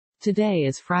Today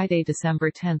is Friday,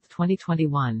 December 10,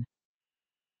 2021.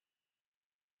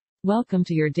 Welcome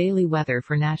to your daily weather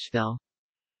for Nashville.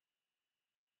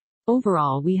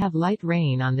 Overall, we have light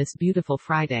rain on this beautiful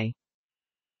Friday.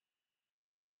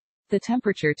 The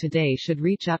temperature today should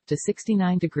reach up to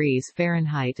 69 degrees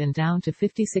Fahrenheit and down to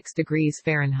 56 degrees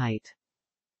Fahrenheit.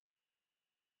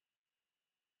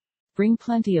 Bring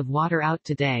plenty of water out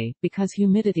today, because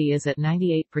humidity is at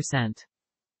 98%.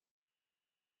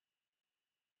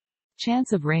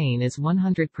 Chance of rain is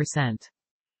 100%.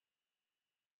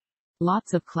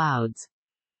 Lots of clouds.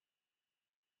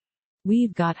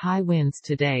 We've got high winds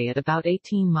today at about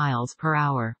 18 miles per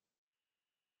hour.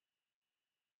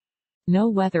 No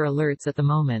weather alerts at the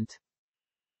moment.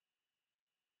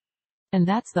 And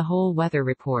that's the whole weather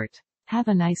report. Have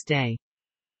a nice day.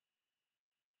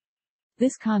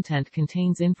 This content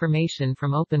contains information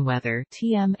from OpenWeather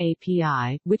 (TM)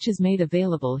 API, which is made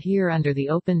available here under the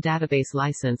Open Database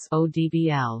License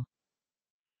 (ODBL).